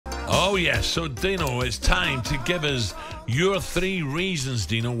Oh yes, so Dino, it's time to give us your 3 reasons,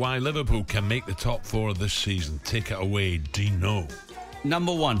 Dino, why Liverpool can make the top 4 this season. Take it away, Dino.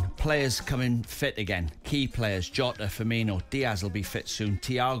 Number 1, players coming fit again. Key players, Jota, Firmino, Diaz will be fit soon.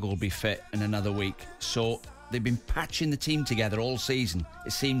 Thiago will be fit in another week. So they've been patching the team together all season.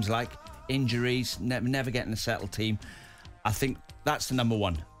 It seems like injuries, never getting a settled team. I think that's the number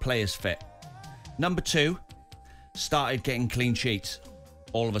 1, players fit. Number 2, started getting clean sheets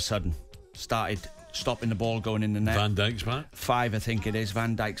all of a sudden. Started stopping the ball going in the net. Van Dijk's back. 5, I think it is.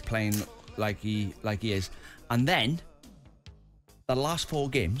 Van Dijk's playing like he is. And then the last 4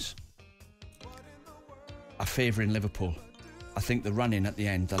 games are favouring Liverpool. I think the run-in at the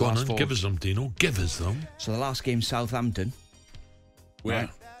end. Go on, give us them, Dino. Give us them. So the last game, Southampton. Where? Right,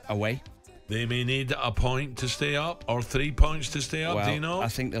 away. They may need a point to stay up or 3 points to stay up, Dino. I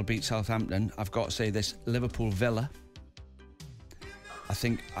think they'll beat Southampton. I've got to say this, Liverpool Villa. I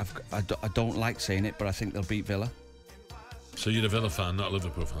think I don't like saying it, but I think they'll beat Villa. So you're a Villa fan, not a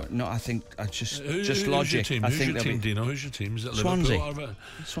Liverpool fan? No, I think just logic. Who's your team? Who's your team, Dino? Who's your team? Is it Swansea. Liverpool or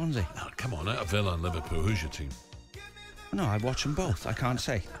Swansea. Oh, come on, out of Villa and Liverpool, who's your team? No, I watch them both. I can't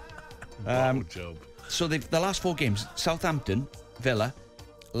say. Job. So the last 4 games, Southampton, Villa,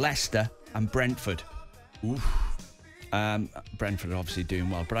 Leicester and Brentford. Oof. Brentford are obviously doing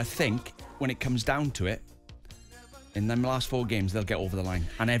well, but I think when it comes down to it, in them last 4 games, they'll get over the line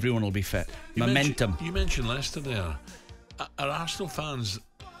and everyone will be fit. Momentum. You mentioned Leicester there. Are Arsenal fans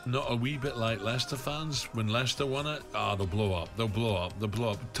not a wee bit like Leicester fans? When Leicester won it, they'll blow up. They'll blow up. They'll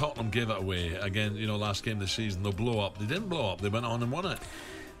blow up. Tottenham gave it away. Again, last game of the season, they'll blow up. They didn't blow up. They went on and won it.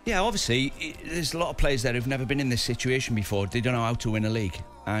 Yeah, obviously, there's a lot of players there who've never been in this situation before. They don't know how to win a league.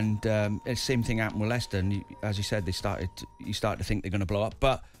 And the same thing happened with Leicester. And as you said, you start to think they're going to blow up.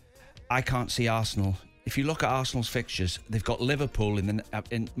 But I can't see Arsenal. If you look at Arsenal's fixtures, they've got Liverpool in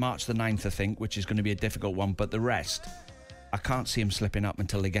March the 9th, I think, which is going to be a difficult one. But the rest, I can't see them slipping up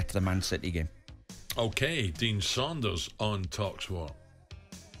until they get to the Man City game. OK, Dean Saunders on talkSPORT.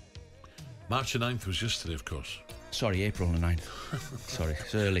 March the 9th was yesterday, of course. Sorry, April the 9th. Sorry,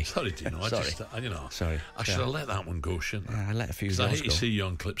 it's early. Sorry, Dino. Sorry. I should have let that one go, shouldn't I? Yeah, I let a few. Because I hate to see you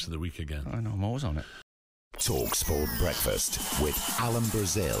on Clips of the Week again. I know, I'm always on it. talkSPORT Breakfast with Alan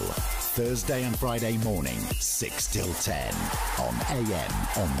Brazil. Thursday and Friday morning, 6 till 10. On AM,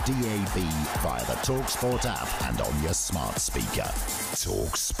 on DAB, via the talkSPORT app and on your smart speaker.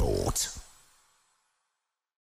 talkSPORT.